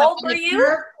how old were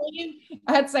you?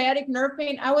 I had sciatic nerve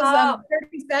pain. I was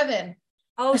 37.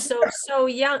 Oh, so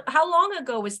young. How long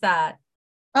ago was that?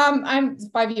 I'm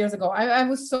 5 years ago.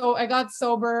 I got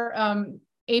sober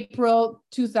April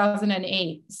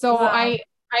 2008. So wow.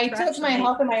 I took my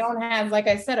health in my own hands. Like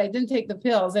I said, I didn't take the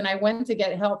pills, and I went to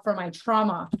get help for my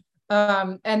trauma.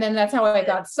 And then that's how I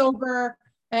got sober.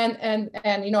 And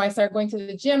I started going to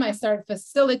the gym. I started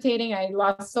facilitating. I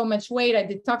lost so much weight. I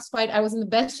detoxified. I was in the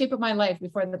best shape of my life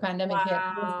before the pandemic hit.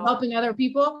 I was helping other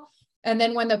people. And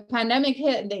then when the pandemic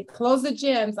hit and they closed the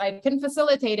gyms, I couldn't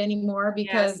facilitate anymore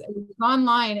because it was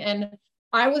online, and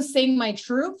I was saying my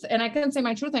truth, and I couldn't say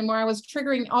my truth anymore. I was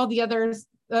triggering all the other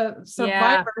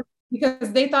survivors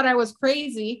because they thought I was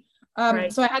crazy.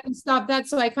 Right. So I had to stop that.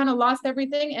 So I kind of lost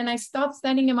everything, and I stopped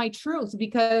standing in my truth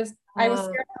because I was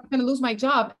scared I was going to lose my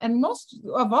job. And most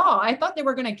of all, I thought they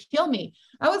were going to kill me.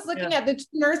 I was looking at the two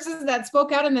nurses that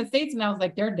spoke out in the States, and I was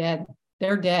like, they're dead.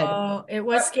 They're dead. Oh, it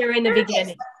was But scary in the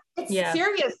beginning. it's Yeah.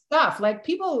 serious stuff. Like,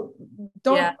 people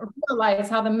Yeah. don't realize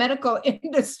how the medical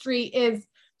industry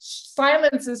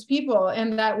silences people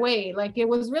in that way. Like, it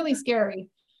was really scary.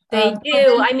 They But do.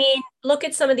 then, I mean, look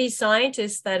at some of these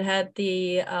scientists that had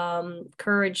the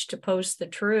courage to post the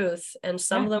truth, and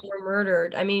some yeah, of them were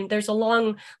murdered. I mean, there's a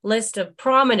long list of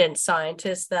prominent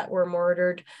scientists that were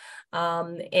murdered,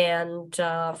 and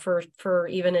for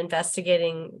even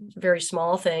investigating very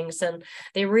small things. And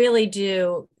they really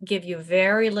do give you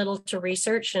very little to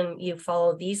research, and you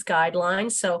follow these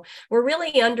guidelines. So we're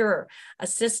really under a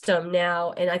system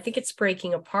now, and I think it's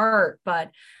breaking apart,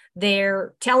 but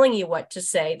they're telling you what to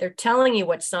say. They're telling you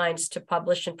what science to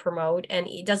publish and promote. And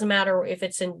it doesn't matter if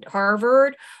it's in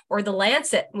Harvard or the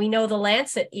Lancet. We know the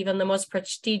Lancet, even the most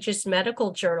prestigious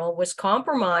medical journal, was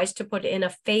compromised to put in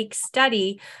a fake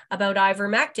study about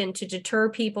ivermectin to deter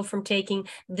people from taking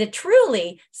the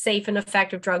truly safe and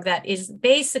effective drug that is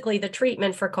basically the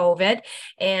treatment for COVID,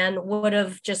 and would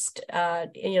have just,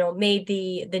 made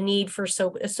the need for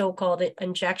so-called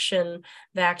injection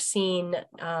vaccine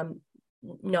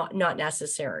not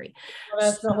necessary. well,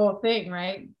 that's the whole thing,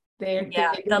 right?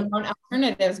 Yeah, They want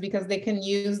alternatives because they can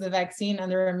use the vaccine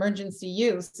under emergency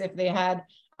use if they had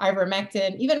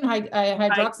ivermectin, even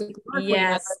hydroxychloroquine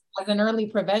yes. as an early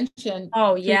prevention.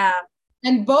 Oh, yeah.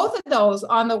 And both of those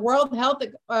on the World Health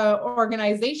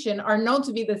Organization are known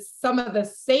to be some of the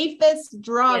safest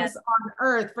drugs on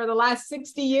earth for the last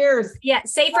 60 years. Yeah,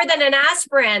 safer than an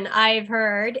aspirin, I've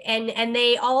heard. And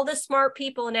all the smart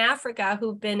people in Africa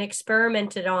who've been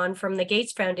experimented on from the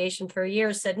Gates Foundation for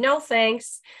years said, no,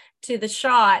 thanks to the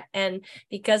shot. And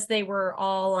because they were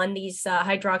all on these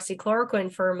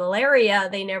hydroxychloroquine for malaria,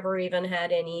 they never even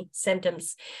had any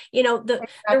symptoms. The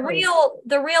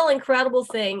real incredible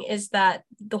thing is that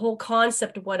the whole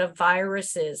concept of what a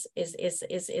virus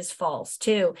is false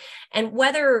too. And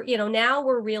whether, now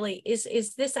we're really,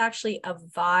 is this actually a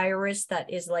virus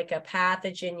that is like a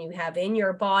pathogen you have in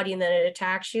your body and then it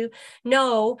attacks you?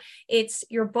 No, it's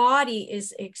your body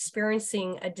is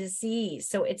experiencing a disease.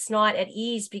 So it's not at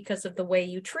ease because of the way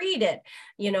you treat it,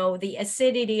 the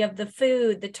acidity of the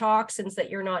food, the toxins that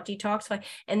you're not detoxifying,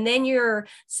 and then you're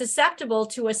susceptible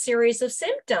to a series of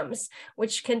symptoms,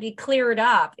 which can be cleared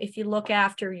up if you look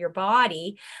after your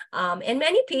body. And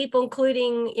many people,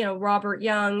 including,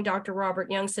 Dr. Robert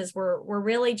Young says we're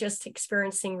really just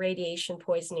experiencing radiation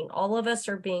poisoning. All of us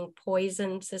are being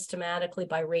poisoned systematically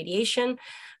by radiation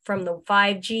from the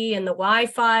 5G and the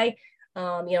Wi-Fi.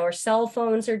 Our cell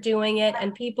phones are doing it,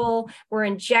 and people were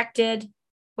injected.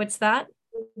 What's that?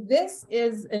 This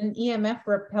is an EMF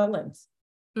repellent.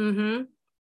 Mm-hmm.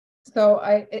 So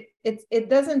it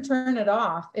doesn't turn it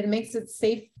off. It makes it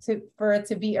safe for it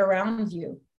to be around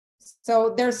you.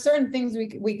 So there's certain things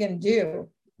we can do,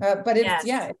 but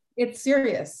it's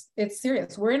serious. It's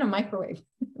serious. We're in a microwave.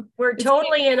 We're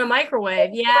totally in a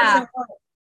microwave. Yeah.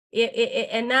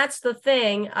 And that's the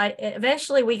thing.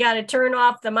 Eventually we got to turn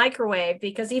off the microwave,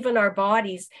 because even our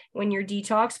bodies, when you're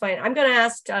detoxifying, I'm going to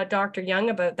ask Dr. Young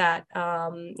about that.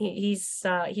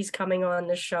 He's coming on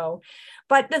the show.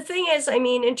 But the thing is, I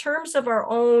mean, in terms of our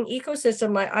own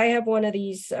ecosystem, I have one of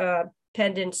these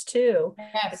pendants too.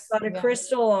 Yes, it's got a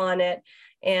crystal on it.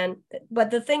 But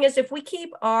the thing is, if we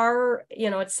keep our,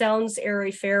 it sounds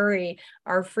airy fairy,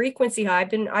 our frequency high.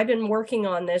 I've been working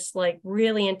on this like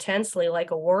really intensely, like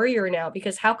a warrior now,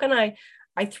 because how can I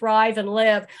thrive and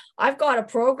live? I've got a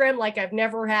program like I've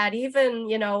never had. Even,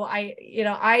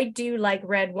 I do like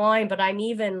red wine, but I'm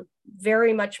even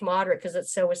very much moderate because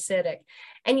it's so acidic.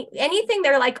 And anything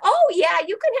they're like, oh yeah,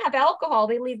 you can have alcohol,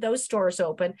 they leave those stores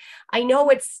open. I know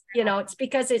it's, it's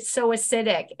because it's so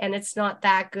acidic and it's not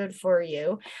that good for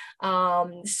you.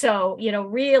 So,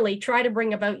 really try to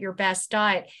bring about your best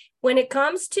diet. When it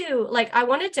comes to, like, I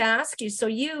wanted to ask you, so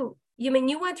you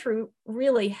went through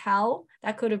really hell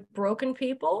that could have broken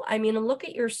people. I mean, and look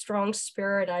at your strong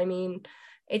spirit. I mean,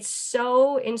 it's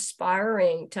so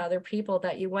inspiring to other people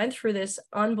that you went through this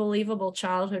unbelievable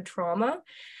childhood trauma,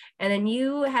 and then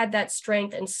you had that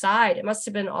strength inside. It must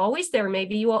have been always there.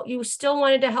 Maybe you still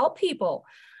wanted to help people.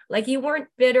 Like, you weren't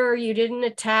bitter, you didn't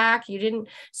attack,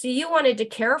 so you wanted to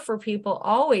care for people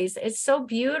always. It's so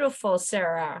beautiful,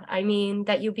 Sarah. I mean,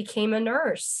 that you became a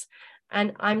nurse.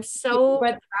 And I'm so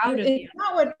proud of you. It's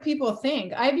not what people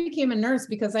think. I became a nurse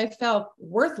because I felt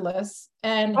worthless,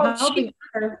 and helping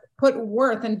others put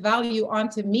worth and value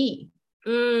onto me.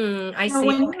 I Now, see.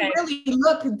 when you Okay. really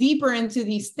look deeper into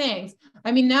these things,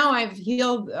 I mean, now I've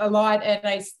healed a lot and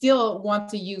I still want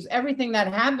to use everything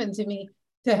that happened to me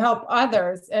to help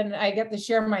others. And I get to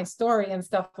share my story and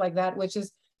stuff like that, which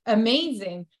is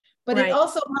amazing. But it Right.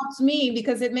 also helps me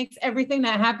because it makes everything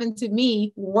that happened to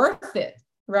me worth it,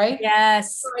 right? So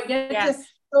Yes. I get to, Yes.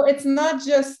 so it's not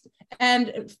just,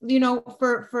 and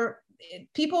for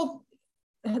people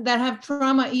that have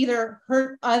trauma either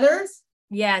hurt others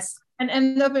Yes. and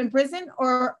end up in prison,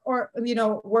 or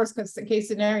worst case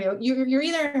scenario, you're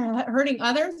either hurting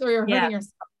others or you're Yeah. hurting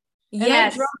yourself. And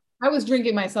Yes. I was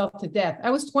drinking myself to death. I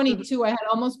was Mhm. 22. I had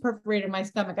almost perforated my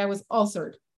stomach. I was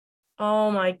ulcered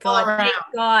Oh my all God. Thank around.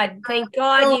 God. Thank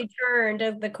God So, you turned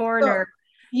the so corner.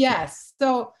 yes.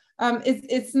 So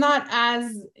it's not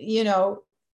as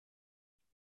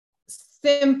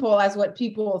simple as what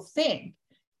people think.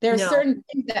 There's No. certain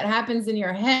things that happens in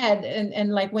your head,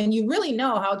 and like when you really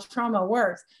know how trauma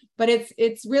works. But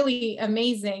it's really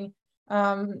amazing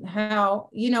how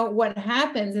what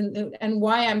happens, and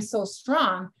why I'm so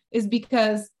strong is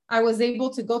because I was able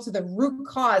to go to the root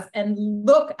cause and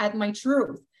look at my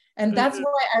truth. And that's Mhm.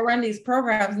 why I run these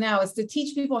programs now, is to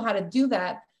teach people how to do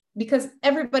that, because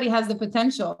everybody has the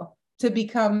potential to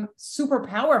become super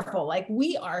powerful. Like,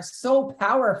 we are so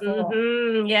powerful.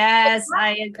 Yes,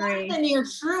 I agree. In your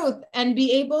truth and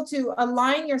be able to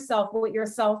align yourself with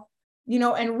yourself,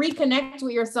 and reconnect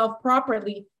with yourself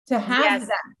properly to have Yes.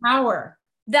 that power.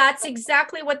 That's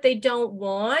exactly what they don't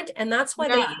want. And that's why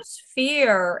they Yeah. use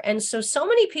fear. And so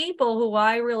many people who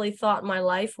I really thought my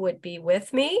life would be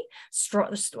with me,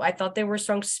 strong, I thought they were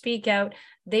strong to speak out,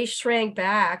 they shrank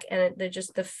back, and they're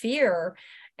just the fear.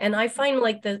 And I find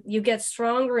like you get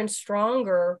stronger and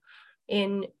stronger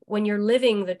in when you're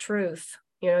living the truth.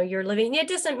 You're living, it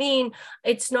doesn't mean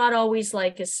it's not always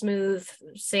like a smooth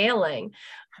sailing,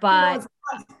 No, but it's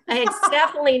it's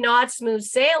definitely not smooth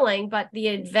sailing, but the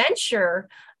adventure,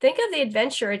 think of the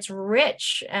adventure, it's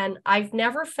rich. And I've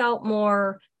never felt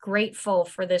more grateful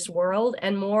for this world,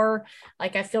 and more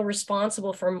like I feel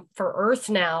responsible for Earth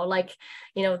now, like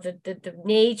the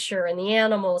nature and the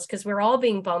animals, because we're all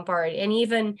being bombarded. And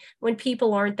even when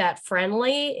people aren't that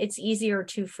friendly, it's easier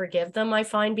to forgive them, I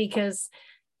find, because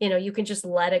you can just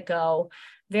let it go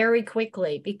very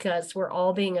quickly, because we're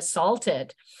all being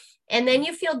assaulted. And then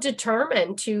you feel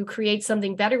determined to create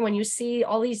something better when you see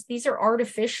all these are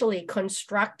artificially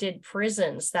constructed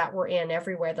prisons that we're in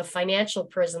everywhere, the financial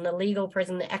prison, the legal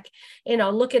prison,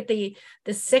 look at the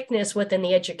sickness within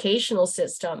the educational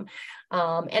system.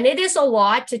 And it is a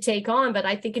lot to take on, but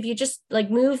I think if you just like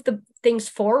move the things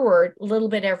forward a little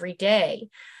bit every day,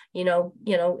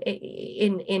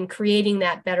 in creating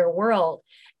that better world,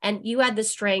 and you had the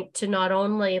strength to not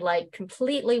only like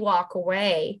completely walk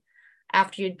away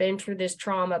after you'd been through this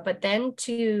trauma, but then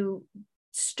to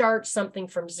start something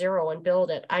from zero and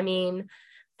build it. I mean,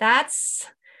 that's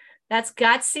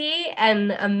gutsy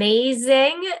and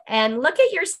amazing. And look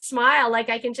at your smile. Like,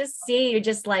 I can just see you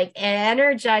just like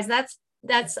energized. I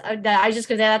just gonna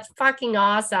say that's fucking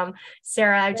awesome,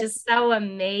 Sarah. Just so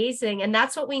amazing. And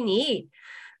that's what we need.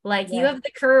 Like, you yeah. have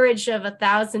the courage of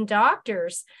 1,000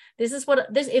 doctors. This is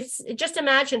what this, if just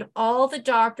imagine all the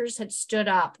doctors had stood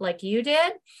up like you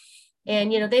did.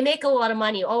 And they make a lot of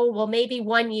money. Oh, well, maybe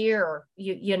 1 year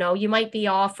you might be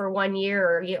off for 1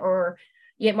 year, or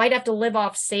you might have to live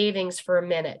off savings for a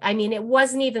minute. I mean, it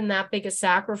wasn't even that big a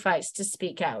sacrifice to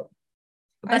speak out,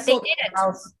 I but they sold did my it.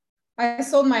 house. I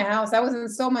sold my house. I was in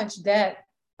so much debt.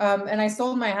 And I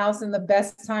sold my house in the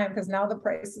best time, because now the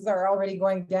prices are already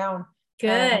going down. Good.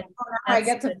 So now I That's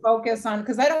get to good. focus on,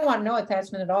 because I don't want no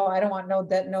attachment at all. I don't want no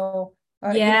debt, no,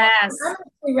 I'm Yes.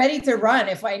 actually ready to run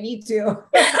if I need to. You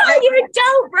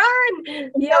don't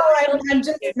run. You don't I'm need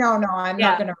just, to. no, I'm not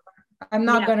Yeah. gonna, I'm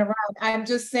not Yeah. gonna run. I'm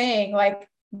just saying, like,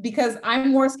 because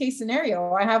I'm worst case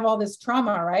scenario, I have all this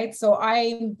trauma, right? So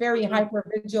I'm very Mhm. hyper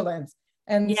vigilant.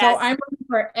 And so Yes. I'm ready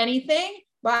for anything,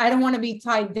 but I don't want to be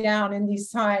tied down in these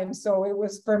times. So it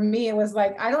was, for me, it was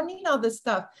like, I don't need all this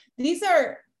stuff. These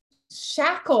are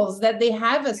shackles that they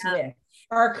have us Yeah. with,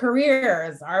 our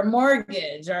careers, our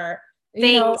mortgage, our,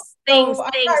 Things, so things, I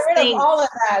got things, rid of things. all of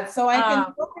that so I can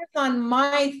Uh, focus on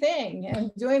my thing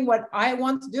and doing what I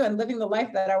want to do and living the life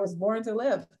that I was born to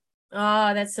live.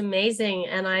 Oh, that's amazing.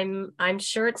 And I'm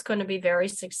sure it's going to be very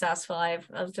successful. I've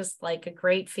just like a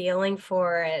great feeling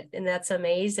for it. And that's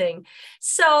amazing.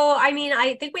 So, I mean,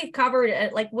 I think we've covered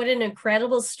it. Like, what an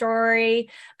incredible story.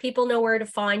 People know where to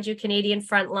find you, Canadian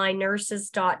Frontline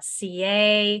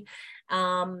Nurses.ca.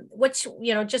 What's,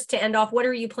 just to end off, what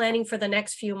are you planning for the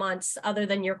next few months other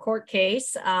than your court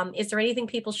case? Is there anything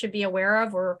people should be aware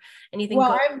of, or anything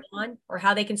Well, going I'm on, or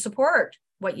how they can support?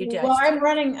 what you do? Well, I'm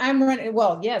running.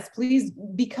 Well, yes, please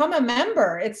become a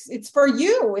member. It's for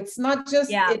you. It's not just,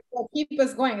 it will keep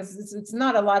us going. It's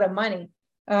not a lot of money.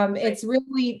 It's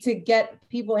really to get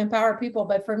people, empower people.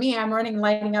 But for me, I'm running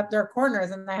Lighting Up Dark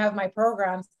Corners, and I have my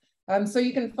programs. So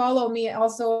you can follow me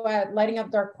also at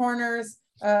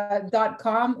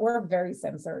lightingupdarkcorners.com. We're very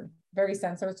censored.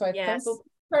 So I tell people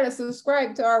try to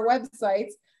subscribe to our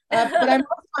websites. But I'm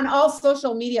also on all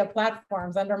social media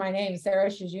platforms under my name, Sarah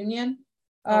Choujounian.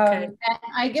 And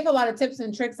I give a lot of tips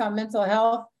and tricks on mental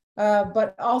health,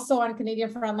 but also on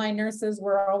Canadian Frontline Nurses.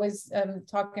 We're always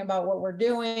talking about what we're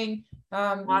doing.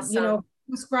 You know,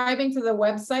 subscribing to the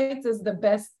websites is the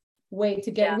best way to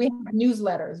get, we have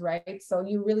newsletters, right? So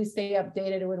you really stay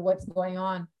updated with what's going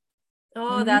on.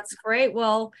 Oh, that's great.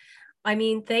 Well, I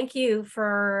mean, thank you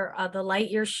for the light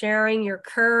you're sharing, your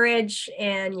courage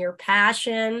and your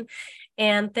passion.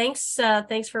 And thanks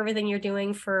for everything you're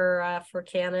doing for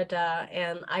Canada.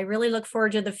 And I really look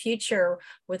forward to the future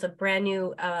with a brand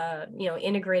new,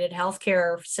 integrated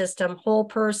healthcare system, whole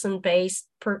person based,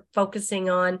 focusing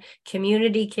on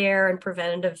community care and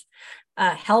preventative,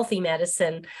 healthy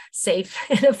medicine, safe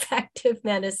and effective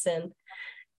medicine.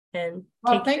 And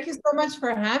thank you so much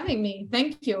for having me.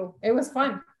 Thank you. It was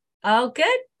fun. Oh,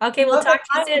 good. Okay, we'll talk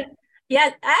to you soon.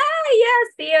 Yes.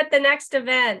 See you at the next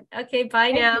event. Okay,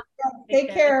 bye now. Take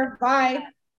care. Bye.